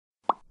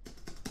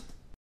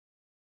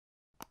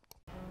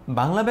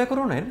বাংলা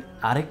ব্যাকরণের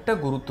আরেকটা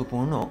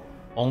গুরুত্বপূর্ণ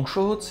অংশ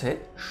হচ্ছে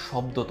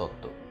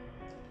শব্দতত্ত্ব।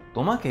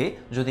 তোমাকে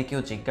যদি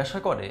কেউ জিজ্ঞাসা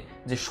করে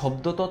যে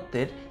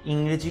শব্দতত্ত্বের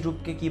ইংরেজি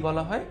রূপকে কি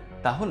বলা হয়,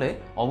 তাহলে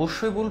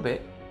অবশ্যই বলবে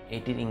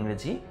এটির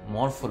ইংরেজি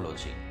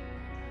মরফোলজি।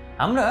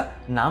 আমরা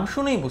নাম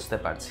শুনেই বুঝতে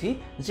পারছি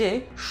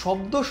যে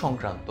শব্দ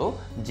সংক্রান্ত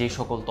যে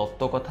সকল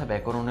তত্ত্বকথা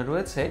ব্যাকরণে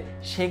রয়েছে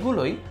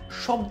সেগুলোই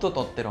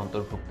শব্দতত্ত্বের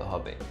অন্তর্ভুক্ত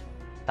হবে।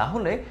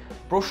 তাহলে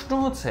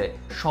প্রশ্ন হচ্ছে,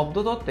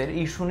 শব্দতত্ত্বের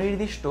এই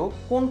সুনির্দিষ্ট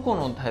কোন কোন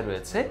অধ্যায়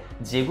রয়েছে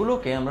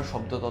যেগুলোকে আমরা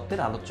শব্দতত্ত্বের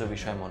আলোচ্য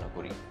বিষয় মনে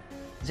করি।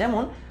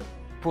 যেমন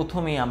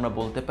প্রথমেই আমরা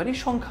বলতে পারি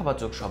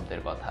সংখ্যাবাচক শব্দের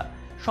কথা।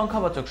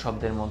 সংখ্যাবাচক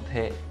শব্দের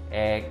মধ্যে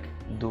 1,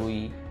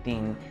 2,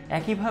 3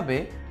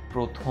 একইভাবে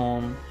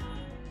প্রথম,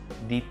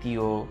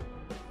 দ্বিতীয়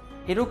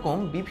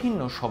এরকম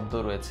বিভিন্ন শব্দ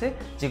রয়েছে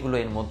যেগুলো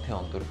এর মধ্যে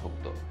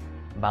অন্তর্ভুক্ত।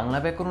 বাংলা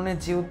ব্যাকরণের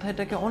যে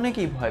অধ্যায়টাকে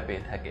অনেকেই ভয়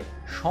পেয়ে থাকে,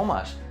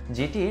 সমাস,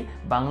 যেটির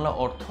বাংলা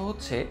অর্থ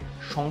হচ্ছে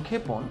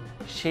সংক্ষেপণ,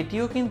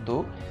 সেটিও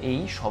কিন্তু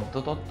এই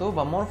শব্দতত্ত্ব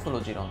বা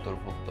মরফোলজির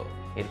অন্তর্ভুক্ত।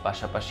 এর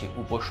পাশাপাশি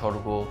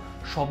উপসর্গ,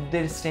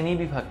 শব্দের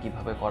শ্রেণীবিভাগ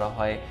কিভাবে করা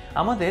হয়,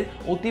 আমাদের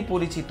অতি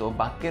পরিচিত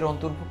বাক্যের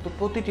অন্তর্ভুক্ত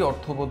প্রতিটি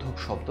অর্থবোধক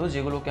শব্দ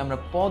যেগুলোকে আমরা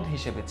পদ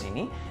হিসেবে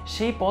চিনি,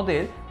 সেই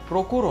পদের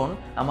প্রকরণ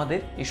আমাদের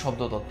এই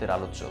শব্দতত্ত্বের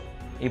আলোচ্য।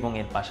 এবং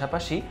এর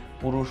পাশাপাশি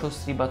পুরুষ ও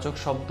স্ত্রীবাচক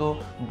শব্দ,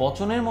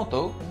 বচনের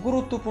মতো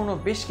গুরুত্বপূর্ণ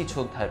বেশ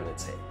কিছু অধ্যায়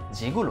রয়েছে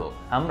যেগুলো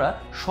আমরা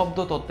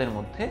শব্দতত্ত্বের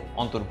মধ্যে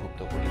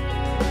অন্তর্ভুক্ত করি।